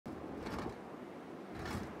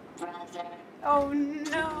Oh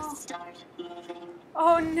no.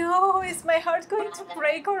 Oh no, is my heart going to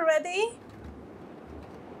break already?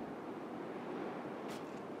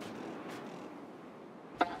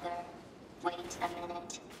 Wait a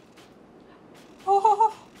minute.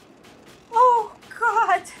 Oh, oh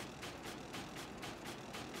God.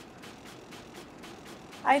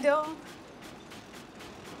 I don't...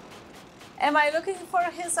 Am I looking for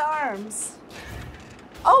his arms?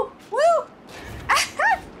 Oh, woo!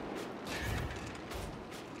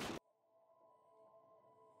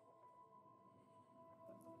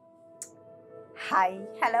 Hi,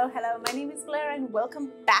 hello, my name is Blair and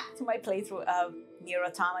welcome back to my playthrough of Nier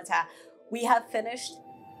Automata. We have finished,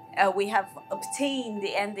 we have obtained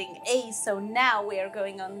the ending A, so now we are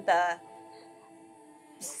going on the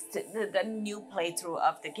new playthrough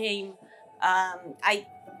of the game. I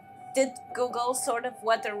did Google sort of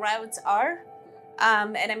what the routes are,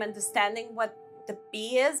 and I'm understanding what the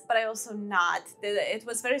B is, but I also not. It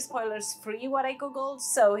was very spoilers free what I Googled,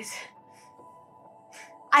 so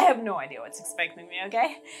I have no idea what's expecting me,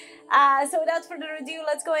 okay? So without further ado,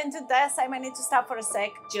 let's go into this. I might need to stop for a sec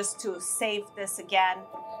just to save this again,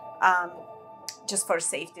 just for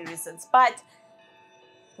safety reasons. But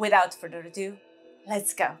without further ado,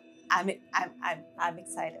 let's go. I'm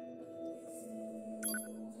excited.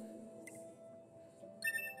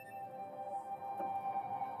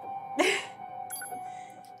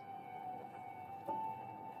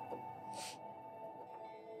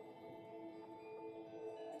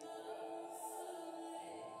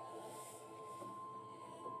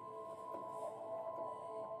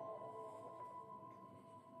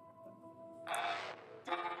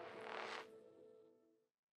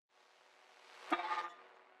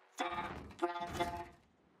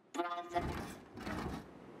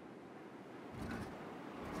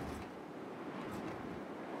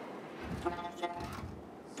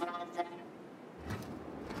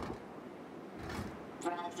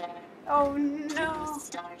 Oh no.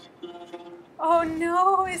 Oh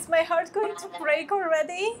no, is my heart going to break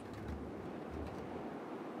already?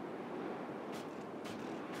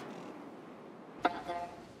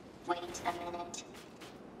 Wait a minute.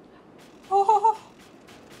 Oh,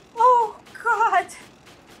 oh God.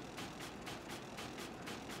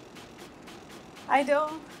 I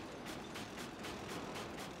don't...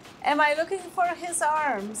 Am I looking for his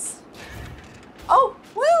arms? Oh,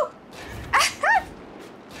 woo!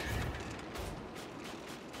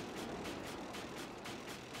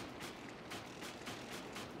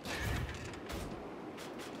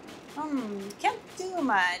 Can't do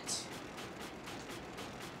much.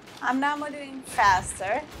 I'm now moving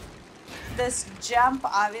faster. This jump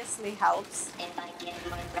obviously helps. If I give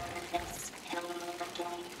my brother this, he'll move again.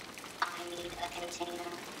 I need a container.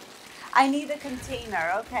 I need a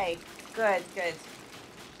container. Okay, good, good.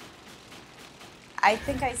 I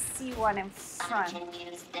think I see one in front. I can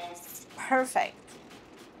use this. Perfect.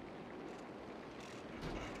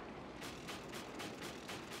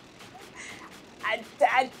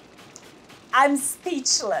 I'm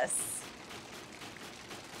speechless.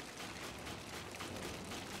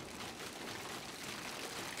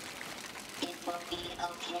 It will be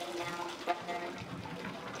okay now, brother.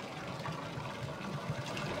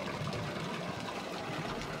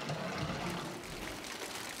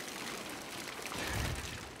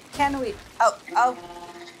 Can we? Oh.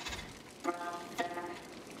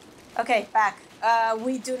 Okay, back.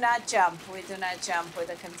 We do not jump. We do not jump with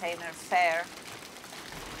a container. Fair.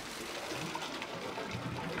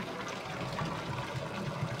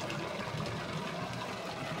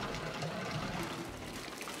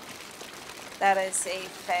 That is a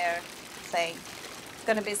fair thing. It's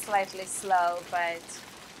gonna be slightly slow, but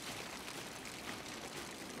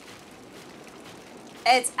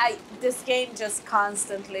this game just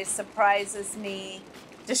constantly surprises me,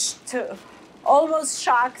 almost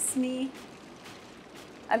shocks me.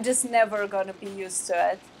 I'm just never gonna be used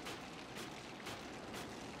to it.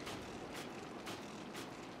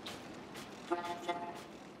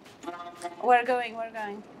 We're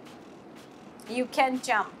going. You can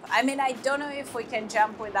jump. I mean, I don't know if we can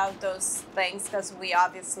jump without those things because we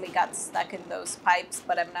obviously got stuck in those pipes,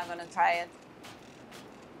 but I'm not gonna try it.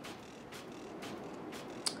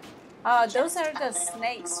 Oh, those are the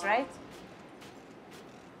snakes, right?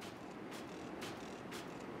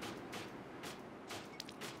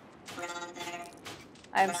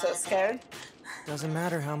 I'm so scared. Doesn't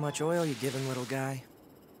matter how much oil you give him, little guy.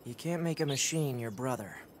 You can't make a machine your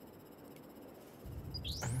brother.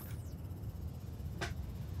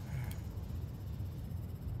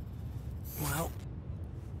 Well,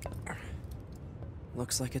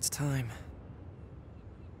 looks like it's time.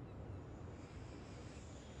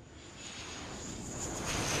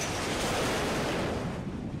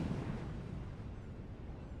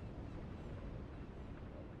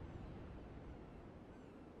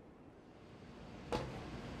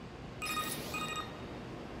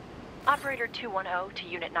 Operator 210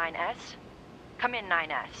 to Unit 9S. Come in,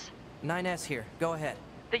 9S. 9S here. Go ahead.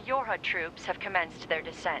 The Yorha troops have commenced their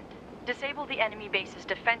descent. Disable the enemy base's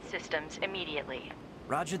defense systems immediately.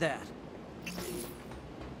 Roger that.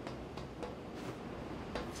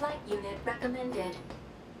 Flight unit recommended.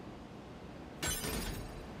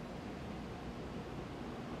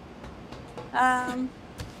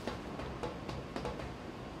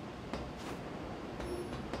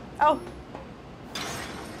 Oh.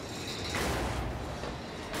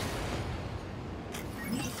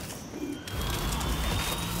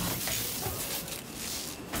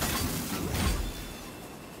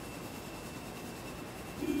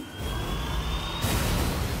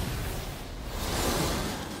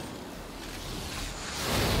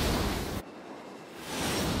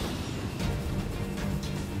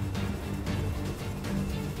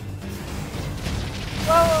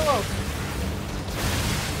 Whoa, whoa, whoa.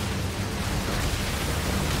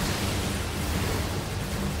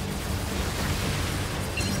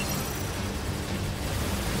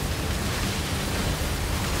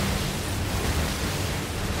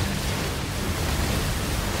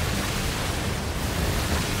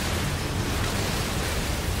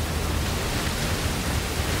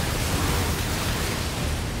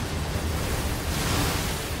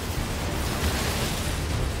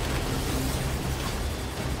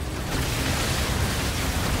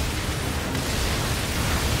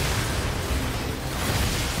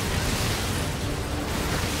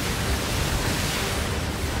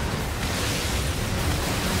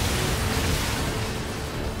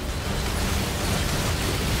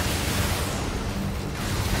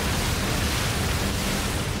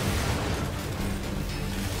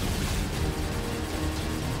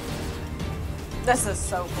 This is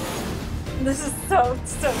so cool. This is so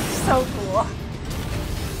cool.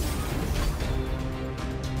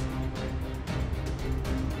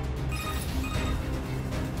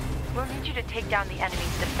 We'll need you to take down the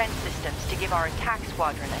enemy's defense systems to give our attack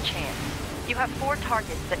squadron a chance. You have 4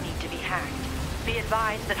 targets that need to be hacked. Be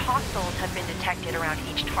advised that hostiles have been detected around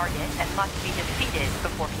each target and must be defeated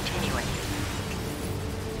before continuing.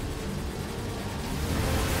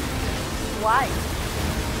 Why?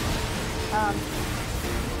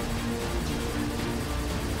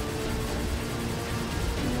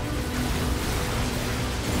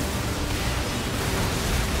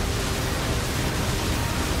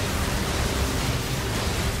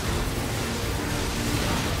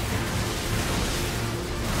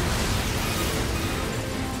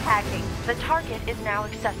 Hacking. The target is now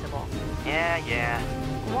accessible. Yeah.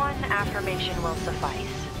 1 affirmation will suffice.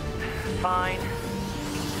 Fine.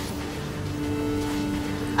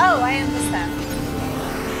 Oh, I understand.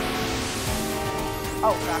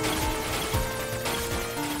 Oh, God.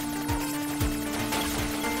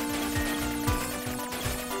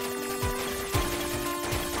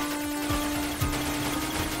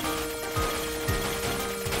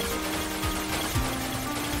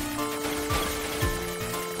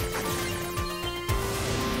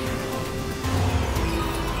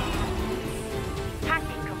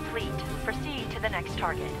 Hacking complete. Proceed to the next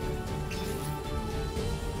target.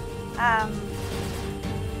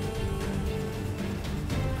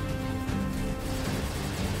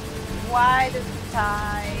 Why did it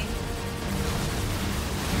die?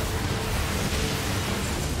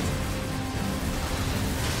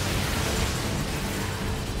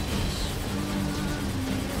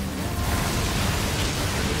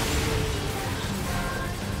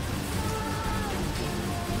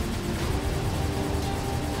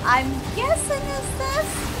 I'm guessing is this?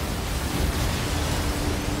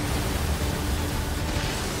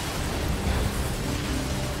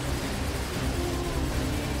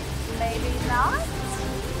 Maybe not?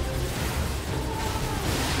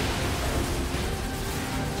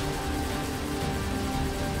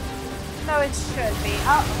 No, it should be.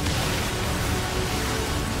 Uh-oh.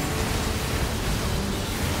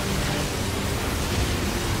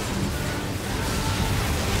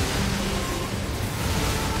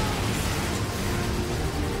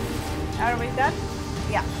 Are we done?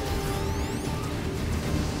 Yeah.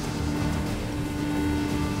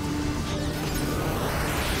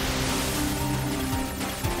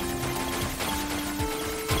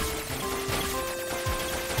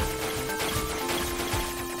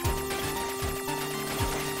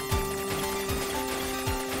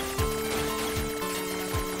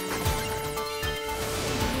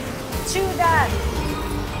 Two done.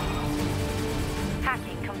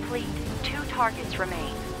 Hacking complete. 2 targets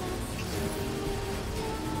remain.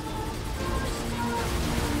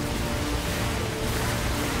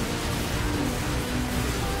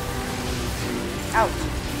 Ouch.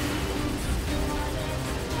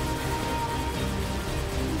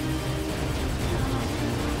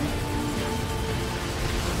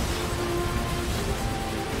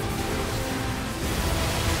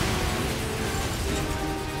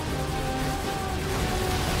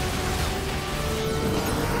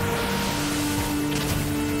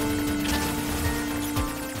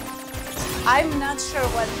 I'm not sure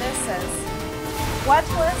what this is. What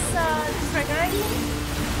was triggering me?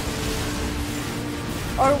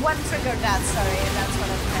 Or what triggered that? Sorry, that's what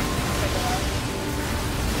I'm trying to figure out.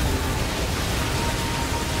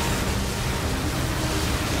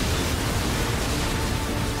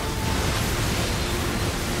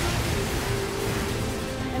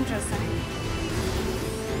 Interesting.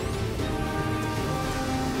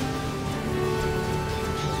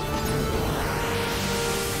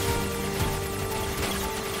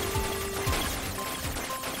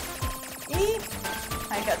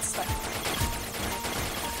 I got stuck.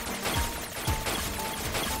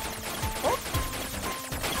 Oh.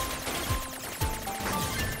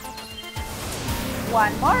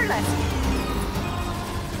 One more left.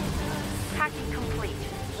 Hacking complete.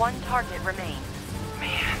 One target remains.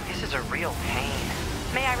 Man, this is a real pain.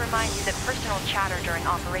 May I remind you that personal chatter during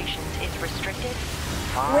operations is restricted?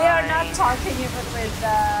 Fine. We are not talking even with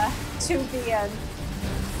 2B, and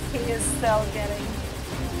he is still getting.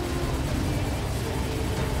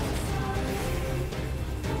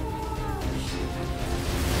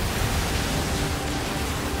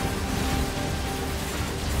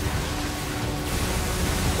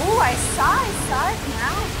 Ooh, I saw it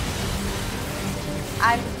now.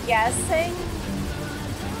 I'm guessing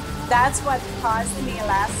that's what caused me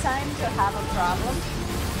last time to have a problem.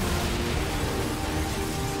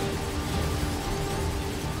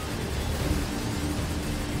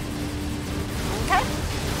 Okay.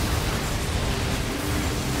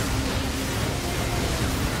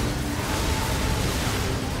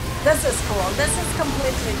 This is cool. This is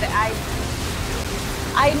completely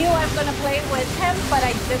I knew I'm gonna play with him, but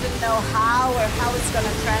I didn't know how or how it's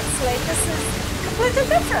gonna translate. This is completely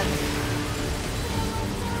different.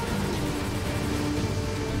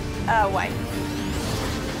 Why?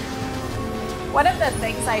 One of the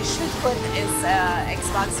things I should put is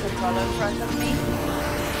Xbox controller in front of me.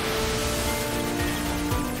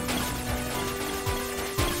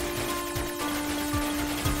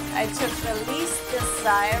 I took the least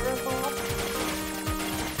desirable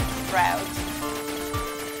route.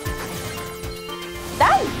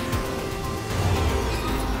 Done!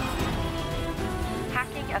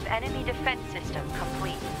 Hacking of enemy defense system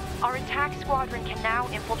complete. Our attack squadron can now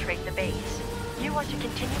infiltrate the base. You are to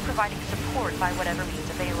continue providing support by whatever means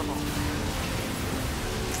available.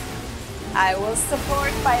 I will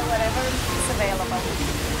support by whatever means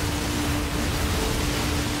available.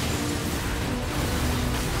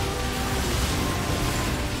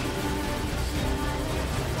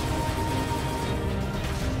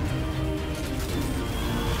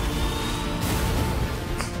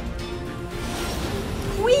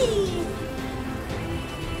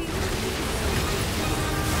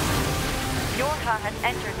 Has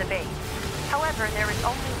entered the base. However, there is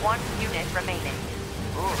only one unit remaining.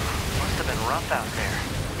 Ooh, must have been rough out there.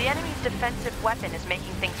 The enemy's defensive weapon is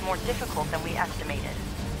making things more difficult than we estimated.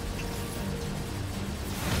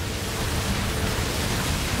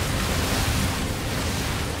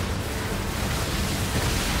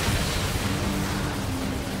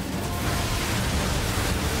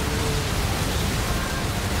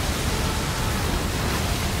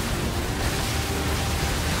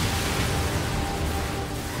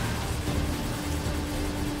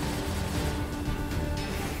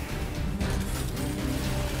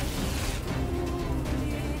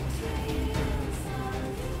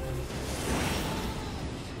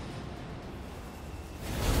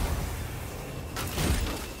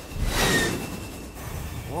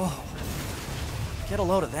 Get a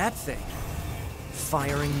load of that thing.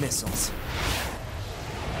 Firing missiles.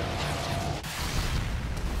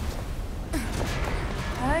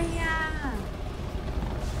 Oh, yeah.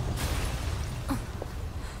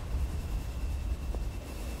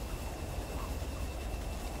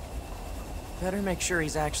 Better make sure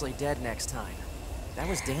he's actually dead next time. That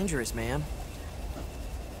was dangerous, man.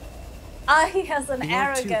 He has an You're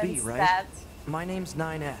arrogance 2B, right? that... My name's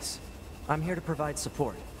 9S. I'm here to provide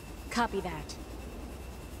support. Copy that.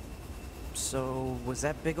 So, was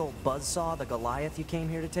that big old buzzsaw the Goliath you came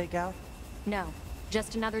here to take out? No,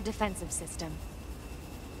 just another defensive system.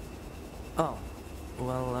 Oh.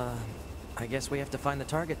 Well, I guess we have to find the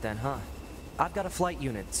target then, huh? I've got a flight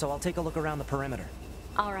unit, so I'll take a look around the perimeter.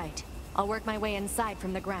 All right. I'll work my way inside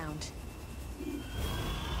from the ground.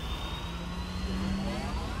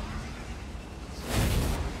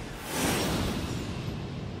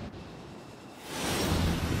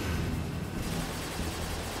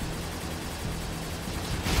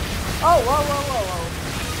 Oh, whoa, whoa, whoa, whoa.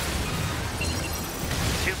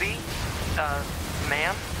 2B?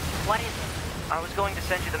 Ma'am? What is it? I was going to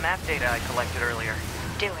send you the map data I collected earlier.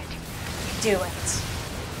 Do it. Do it.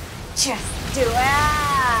 Just do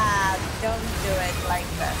it! Don't do it like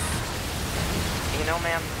this. You know,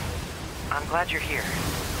 ma'am, I'm glad you're here.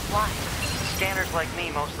 Why? Scanners like me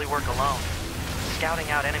mostly work alone. Scouting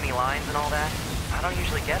out enemy lines and all that, I don't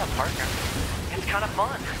usually get a partner. It's kind of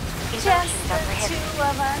fun. Just Emotions the are prohibited. two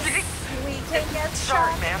of us. We can get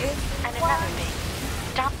Sorry, shot ma'am. if we And want. another thing,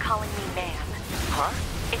 stop calling me ma'am. Huh?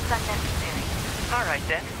 It's unnecessary. All right,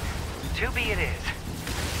 then. 2B it is.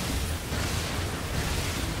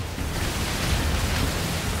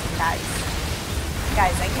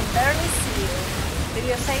 Guys, I can barely see you. Do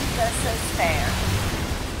you think this is fair?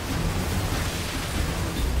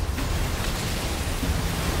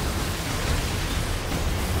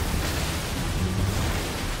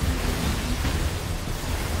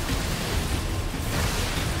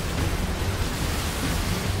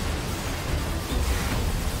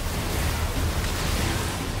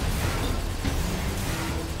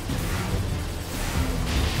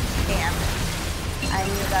 Damn. I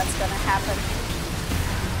knew that's gonna happen.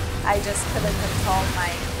 I just couldn't control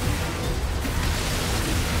my...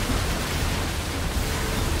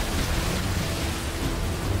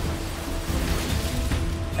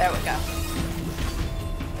 There we go.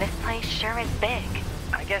 This place sure is big.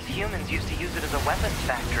 I guess humans used to use it as a weapons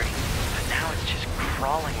factory, but now it's just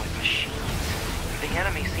crawling with machines. The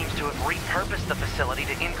enemy seems to have repurposed the facility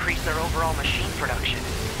to increase their overall machine production.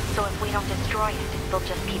 So if we don't destroy it, they'll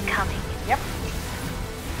just keep coming. Yep.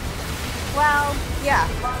 Well, yeah.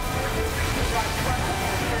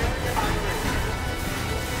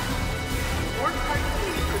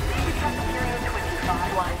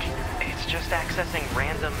 What? It's just accessing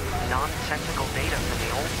random, nonsensical data from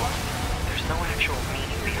the old one. There's no actual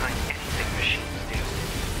meaning behind anything machines do.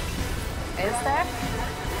 Is there?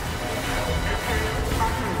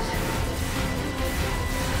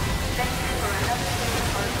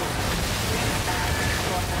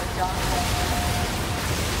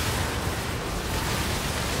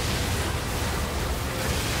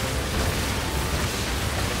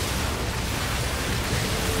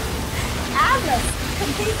 Atlas!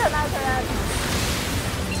 Complete another Atlas.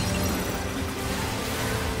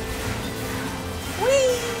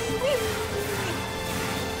 Whee! Whee!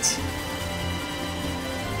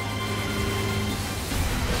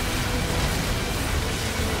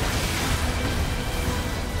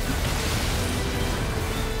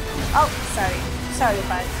 Oh, sorry. Sorry,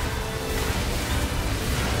 bud.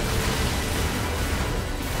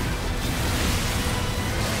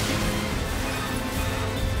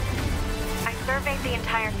 I surveyed the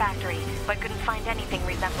entire factory, but couldn't find anything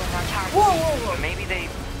resembling our target. Whoa, whoa, whoa. Maybe they,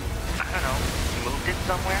 I don't know, moved it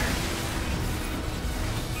somewhere?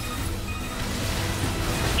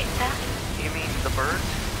 Is that? You mean the birds?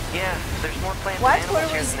 Yeah, there's more plants What? and Were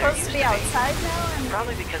animals we here than there supposed used to be outside now?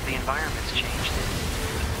 Probably because the environment's changed.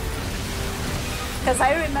 Because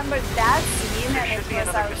I remember that scene There and should it be was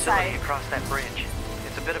another facility outside. across that bridge.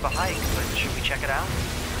 It's a bit of a hike, but should we check it out?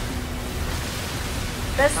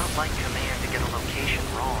 This, It's not like Command to get a location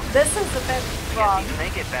wrong. this is a bit I wrong. guess even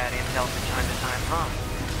they get bad intel from time to time, huh?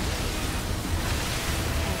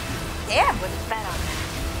 Damn. Wouldn't bet on that.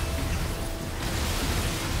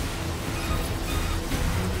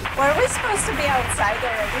 Were we supposed to be outside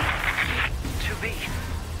already? 2B,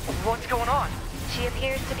 what's going on? She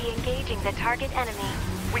appears to be engaging the target enemy.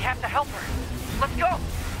 We have to help her. Let's go!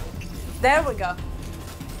 There we go.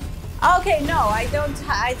 Okay, no, I didn't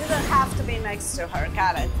have to be next to her.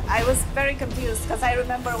 Got it. I was very confused because I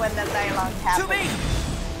remember when that dialogue happened. 2B!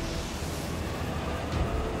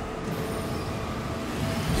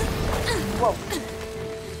 Whoa.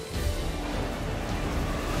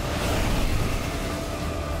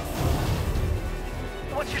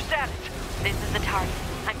 What's your status? This is the target.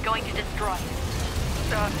 I'm going to destroy it.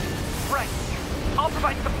 Right. I'll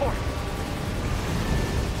provide support.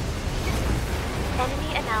 Enemy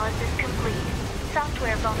analysis complete.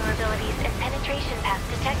 Software vulnerabilities and penetration paths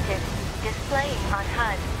detected. Displaying on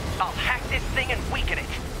HUD. I'll hack this thing and weaken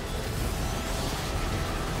it.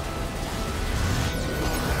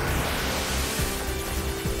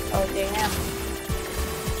 Oh, damn.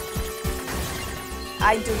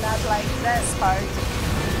 I do not like this part.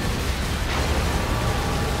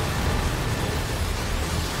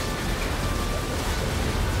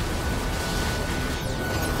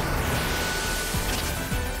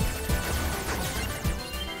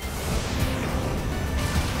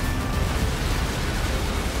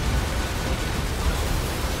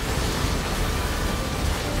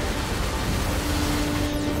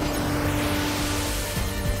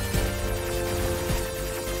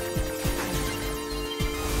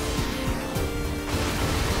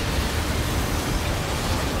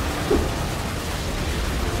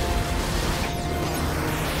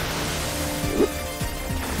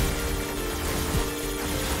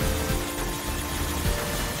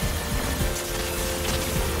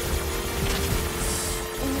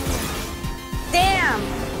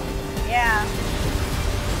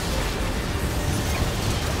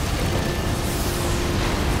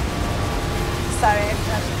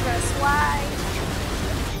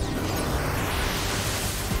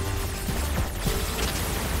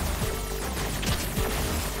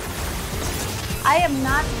 I am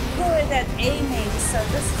not good at aiming, so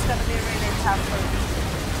this is gonna be really tough for me.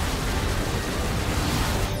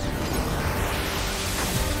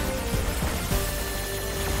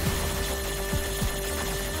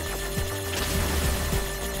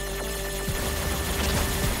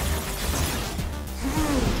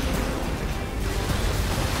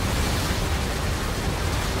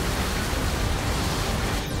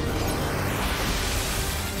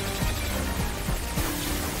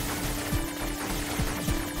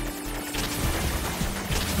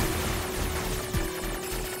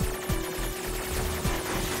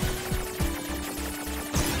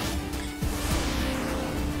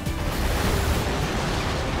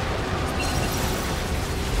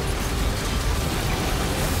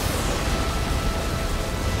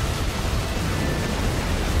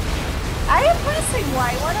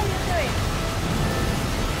 Why? What are you doing?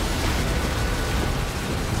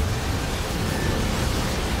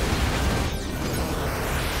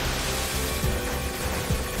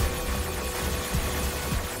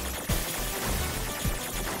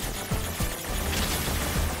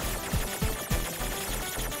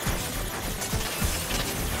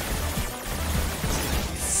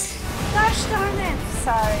 Gosh darn it!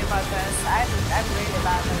 Sorry about this. I'm really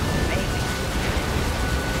bad at aiming.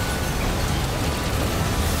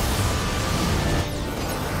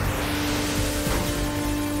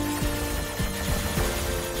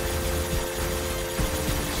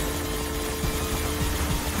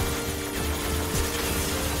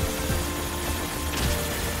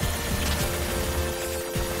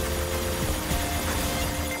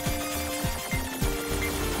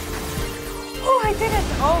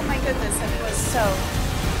 Oh my goodness, it was so...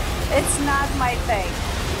 It's not my thing.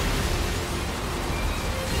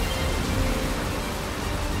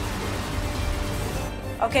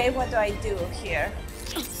 Okay, what do I do here?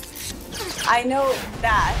 I know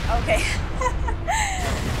that. Okay.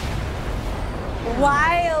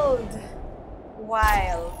 Wild.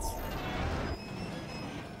 Wild.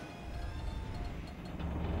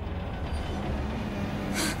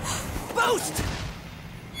 Boost!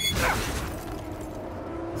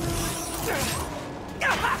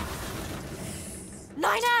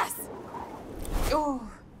 9S!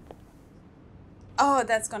 Oh. Oh,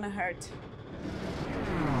 that's gonna hurt.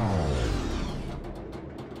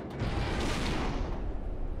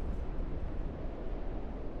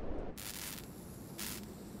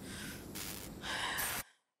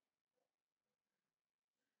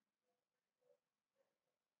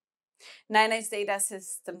 Nina's data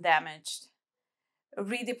system damaged.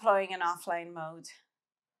 Redeploying in offline mode.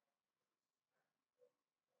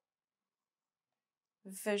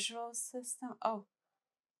 Visual system. Oh.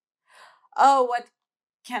 Oh, what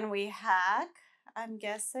can we hack? I'm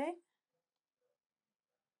guessing.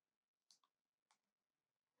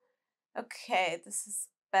 Okay, this is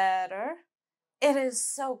better. It is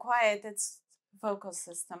so quiet. It's vocal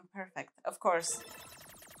system. Perfect. Of course.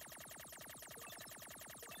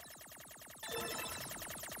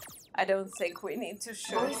 I don't think we need to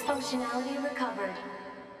shoot. Voice functionality recovered.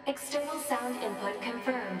 External sound input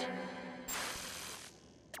confirmed.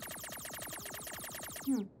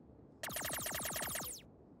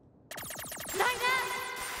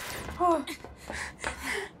 Oh.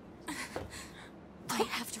 I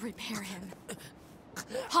have to repair him.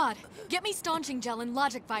 Pod, get me staunching gel and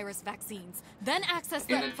logic virus vaccines. Then access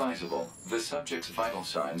the... Inadvisable. The subject's vital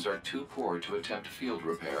signs are too poor to attempt field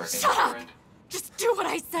repair. Shut up! Just do what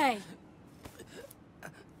I say!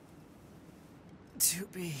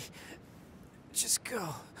 2B. Just go.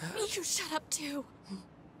 You shut up too.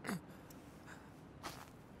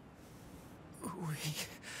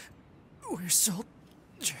 We're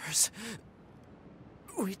soldiers.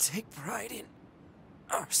 We take pride in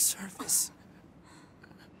our service.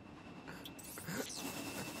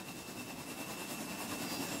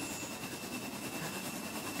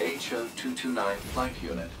 HO-229 Flight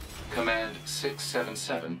Unit. Command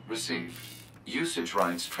 677 received. Usage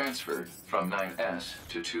rights transferred from 9S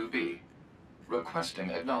to 2B.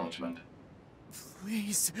 Requesting acknowledgement.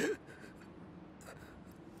 Please.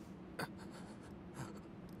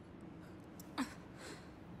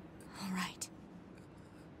 All right.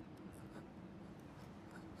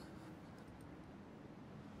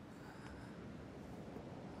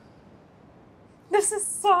 This is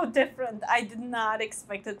so different. I did not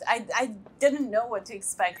expect it. I didn't know what to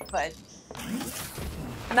expect, but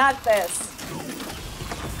not this.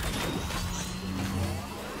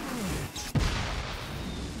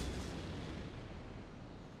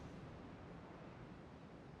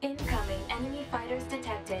 Incoming enemy fighters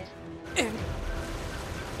detected.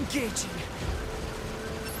 Engaging.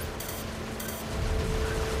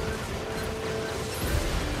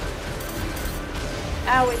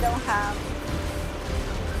 We don't have.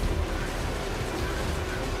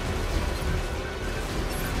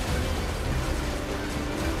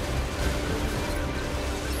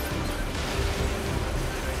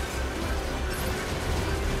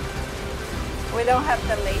 We don't have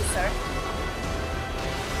the laser.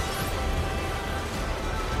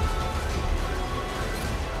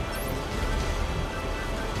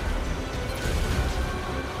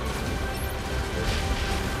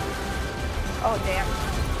 Oh, damn.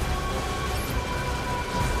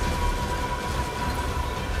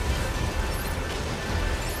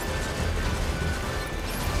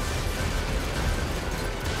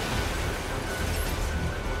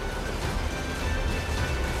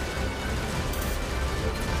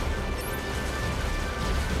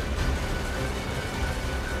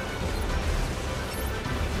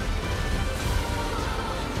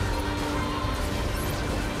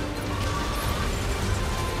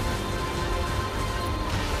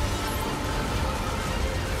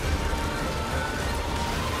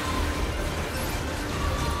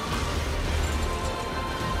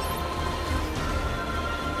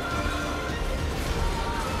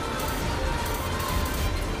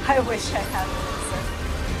 I wish I had an answer.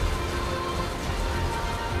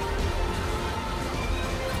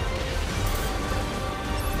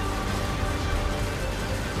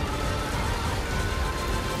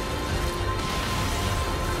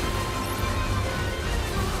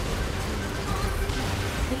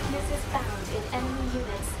 Weaknesses found in enemy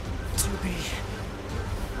units. 2B.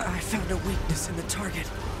 I found a weakness in the target.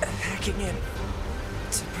 Hacking in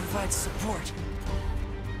to provide support.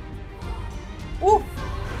 Ooh.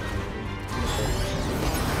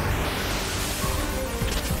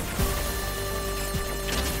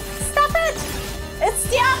 Stop it! It's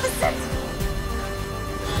the opposite!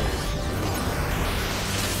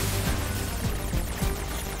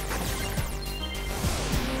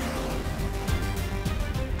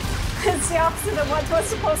 It's the opposite of what was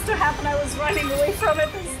supposed to happen. I was running away from it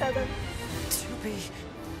instead of... 2B.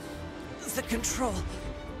 The control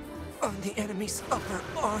on the enemy's upper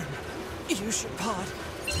arm. Use your pod.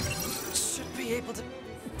 Should be able to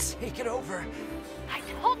take it over. I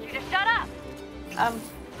told you to shut up!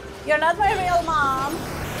 You're not my real mom.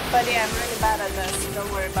 But yeah, I'm really bad at this. Don't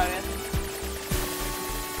worry about it.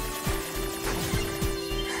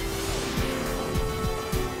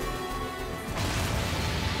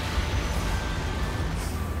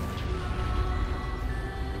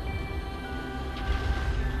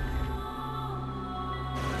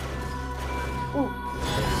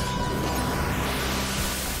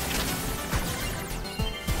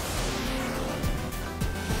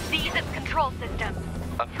 These are control systems.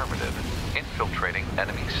 Affirmative. Infiltrating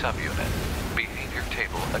enemy subunit. Behavior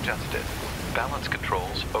table adjusted. Balance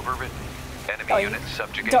controls overridden. Enemy Doink. unit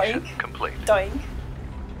subjugation Doink. complete. Doink.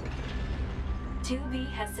 2B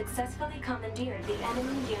has successfully commandeered the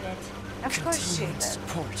enemy unit. Of course she Continuing did.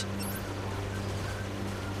 support.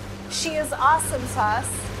 She is awesome, Sauce.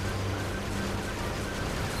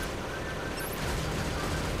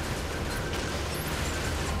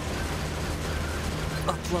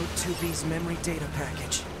 Upload 2B's memory data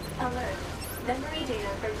package. Alert. Memory data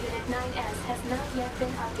for Unit 9S has not yet been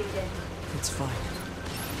updated. It's fine.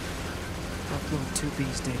 Upload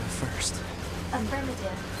 2B's data first.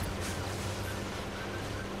 Affirmative.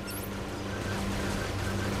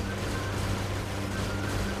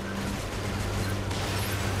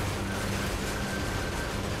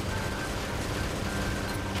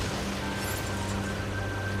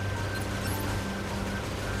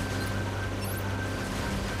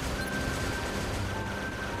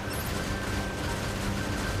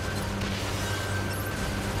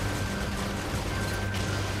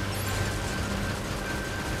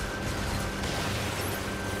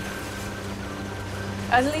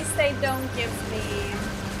 At least they don't give me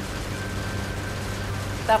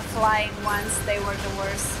the flying ones. They were the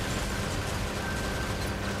worst.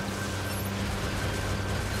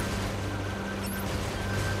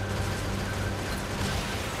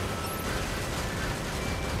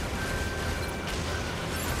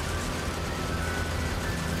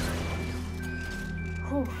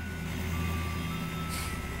 Whew.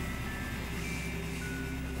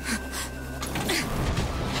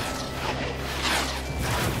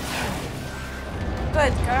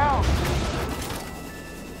 Good girl.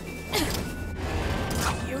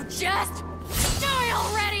 You just die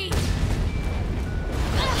already!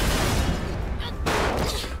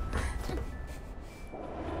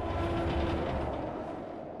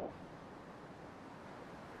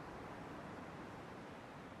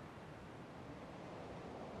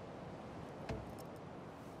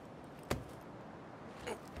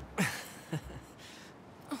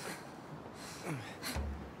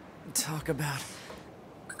 Talk about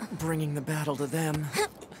bringing the battle to them.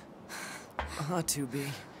 2B.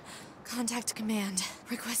 Contact command.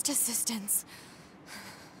 Request assistance.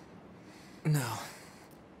 No.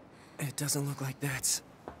 It doesn't look like that's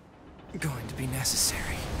going to be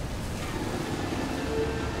necessary.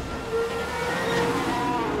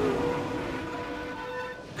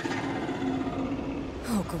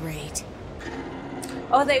 Oh, great.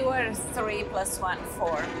 Oh, they were 3 + 1,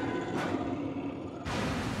 4.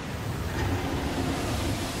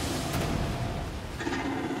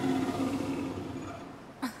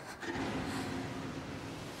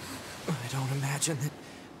 I don't imagine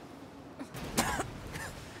that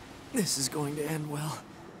this is going to end well.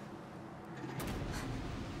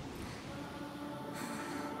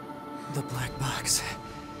 The black box.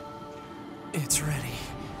 It's ready.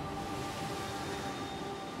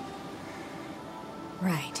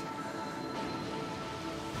 Right.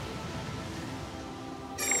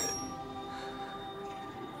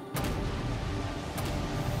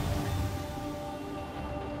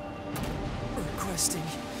 Requesting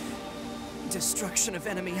destruction of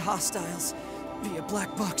enemy hostiles via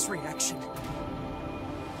black box reaction.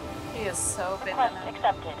 He is so Request bitter.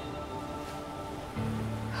 accepted.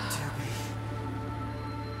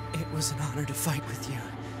 It was an honor to fight with you.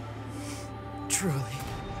 Truly.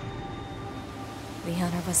 The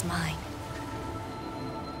honor was mine.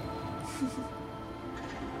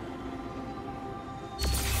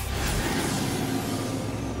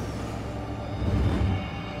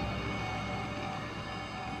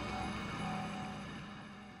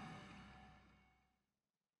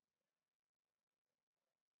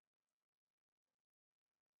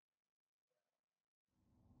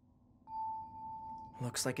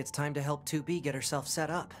 Looks like it's time to help 2B get herself set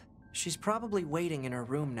up. She's probably waiting in her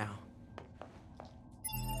room now.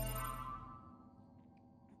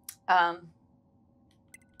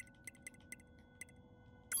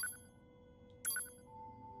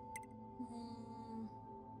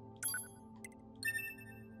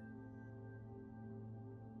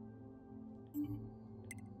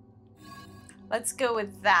 Let's go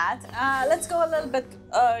with that. Let's go a little bit,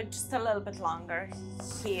 just a little bit longer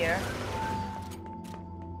here.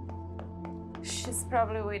 She's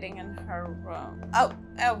probably waiting in her room. Oh.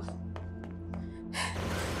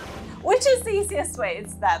 Which is the easiest way?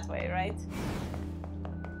 It's that way, right?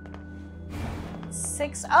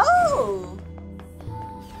 6. Oh!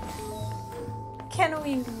 Can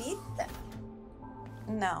we meet them?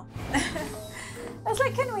 No. I was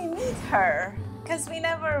like, can we meet her? Because we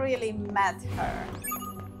never really met her.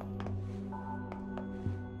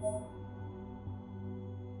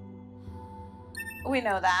 We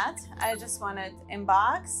know that. I just wanted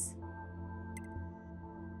inbox.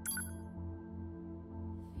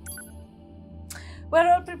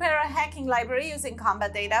 We'll prepare a hacking library using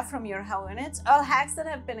combat data from your HAL units. All hacks that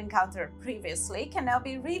have been encountered previously can now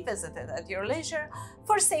be revisited at your leisure.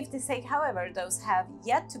 For safety's sake, however, those have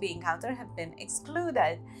yet to be encountered have been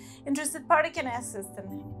excluded. Interested party can access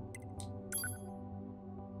them.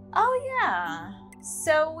 Oh yeah,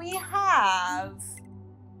 so we have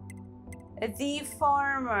the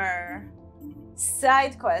former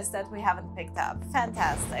side quest that we haven't picked up.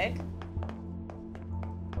 Fantastic.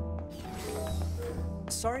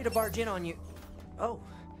 Sorry to barge in on you. Oh,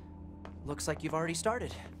 looks like you've already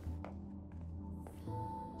started.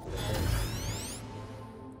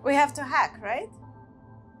 We have to hack, right?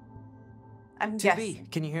 I'm 2B, guessing.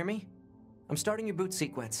 can you hear me? I'm starting your boot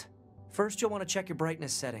sequence. First, you'll want to check your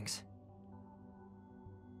brightness settings.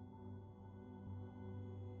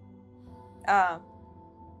 I'm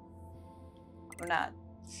not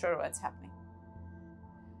sure what's happening.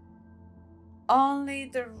 Only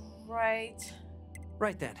the right...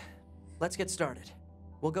 Right then, let's get started.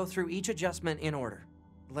 We'll go through each adjustment in order.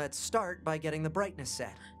 Let's start by getting the brightness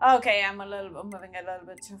set. Okay, I'm moving a little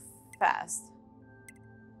bit too fast.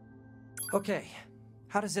 Okay,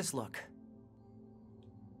 how does this look?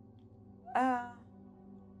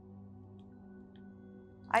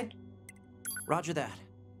 Roger that.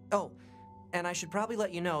 Oh, and I should probably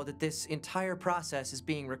let you know that this entire process is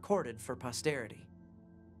being recorded for posterity.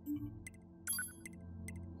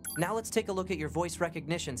 Now let's take a look at your voice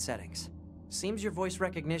recognition settings. Seems your voice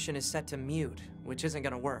recognition is set to mute, which isn't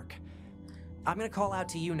gonna work. I'm gonna call out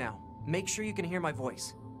to you now. Make sure you can hear my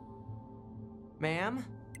voice. Ma'am,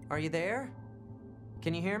 are you there?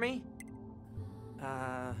 Can you hear me?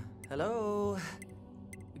 Hello?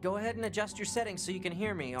 Go ahead and adjust your settings so you can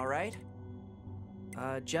hear me, all right?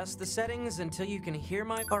 Adjust the settings until you can hear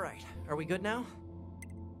my... All right, are we good now?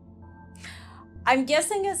 I'm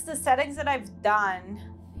guessing it's the settings that I've done.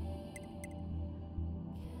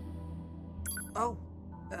 Oh,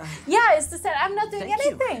 Yeah, it's the set. I'm not doing Thank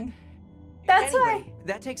you. anything. That's Anyway, why.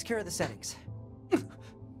 that takes care of the settings.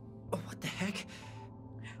 What the heck?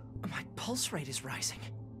 My pulse rate is rising.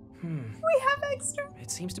 We have extra.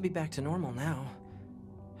 It seems to be back to normal now.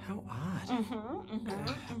 How odd.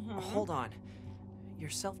 Hold on. Your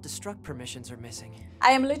self-destruct permissions are missing.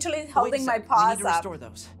 I am literally holding my We need paws to up restore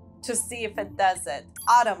those. to see if it does it.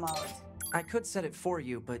 Auto mode. I could set it for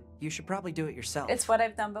you, but you should probably do it yourself. It's what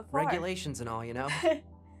I've done before. Regulations and all, you know?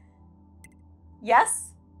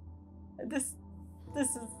 Yes. This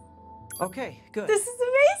is Okay, good. this is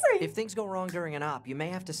amazing. If things go wrong during an op, you may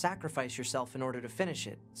have to sacrifice yourself in order to finish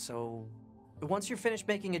it. So, once you're finished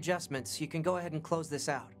making adjustments, you can go ahead and close this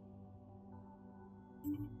out.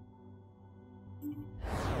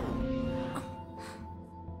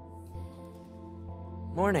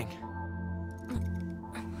 Morning.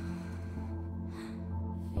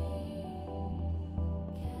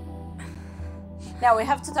 Now we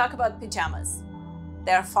have to talk about pajamas.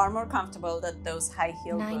 They are far more comfortable than those high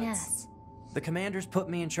heel boots. 9S. The commander's put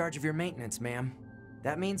me in charge of your maintenance, ma'am.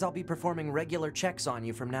 That means I'll be performing regular checks on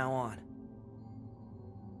you from now on.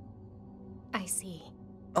 I see.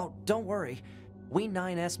 Oh, don't worry. We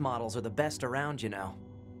 9S models are the best around, you know.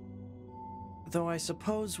 Though I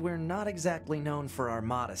suppose we're not exactly known for our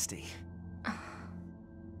modesty.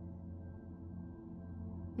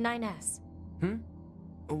 9S.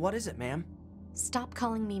 What is it, ma'am? Stop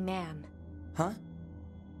calling me ma'am. Huh?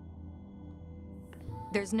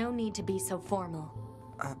 There's no need to be so formal.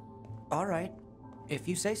 All right. If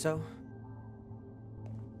you say so.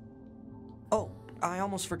 Oh, I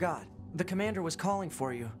almost forgot. The commander was calling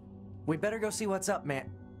for you. We better go see what's up, man.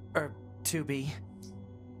 2B.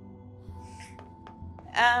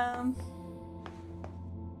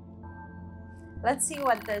 Let's see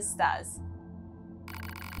what this does.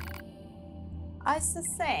 It's the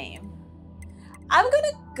same. I'm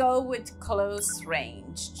gonna go with close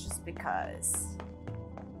range just because.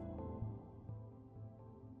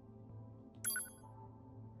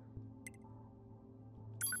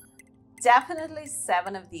 Definitely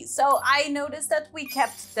 7 of these. So I noticed that we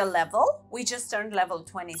kept the level. We just turned level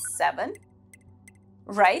 27,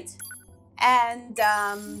 right? And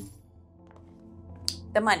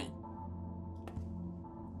the money.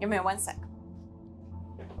 Give me 1 sec.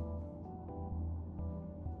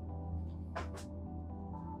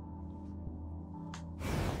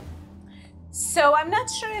 So I'm not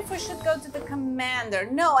sure if we should go to the commander.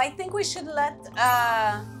 No, I think we should let,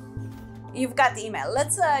 you've got the email.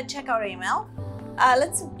 Let's check our email.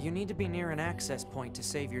 You need to be near an access point to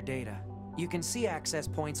save your data. You can see access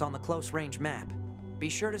points on the close range map. Be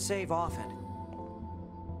sure to save often.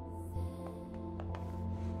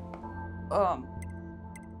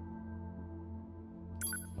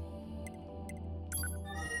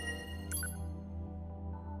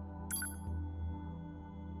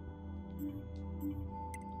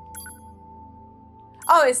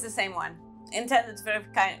 Oh, it's the same one. Intended to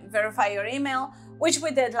verify your email, which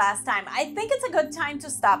we did last time. I think it's a good time to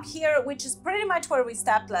stop here, which is pretty much where we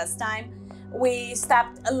stopped last time. We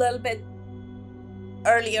stopped a little bit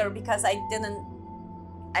earlier because I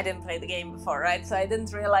didn't play the game before, right? So I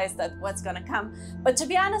didn't realize that what's gonna come. But to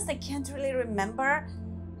be honest, I can't really remember.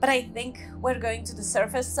 But I think we're going to the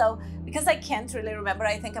surface. So because I can't really remember,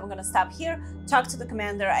 I think I'm gonna stop here, talk to the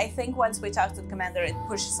commander. I think once we talk to the commander, it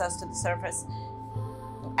pushes us to the surface.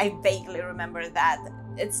 I vaguely remember that.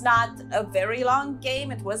 It's not a very long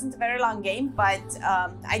game. It wasn't a very long game, but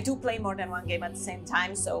I do play more than one game at the same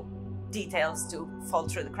time, so details do fall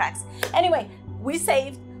through the cracks. Anyway, we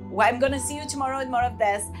saved. I'm gonna see you tomorrow with more of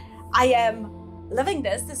this. I am loving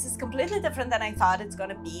this. This is completely different than I thought it's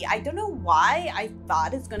gonna be. I don't know why I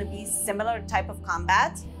thought it's gonna be similar type of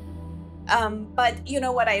combat. But you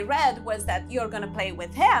know what I read was that you're gonna play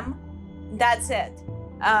with him. That's it.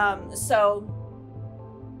 So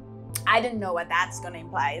I didn't know what that's going to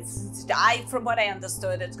imply. From what I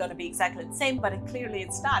understood, it's going to be exactly the same, but clearly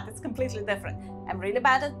it's not. It's completely different. I'm really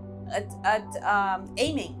bad at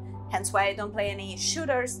aiming, hence why I don't play any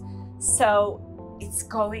shooters. So it's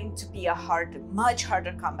going to be a much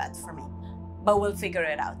harder combat for me, but we'll figure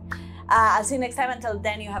it out. I'll see you next time. Until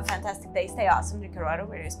then, you have a fantastic day. Stay awesome. Drink your water,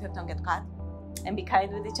 wear your spit, don't get caught, and be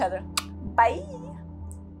kind with each other. Bye.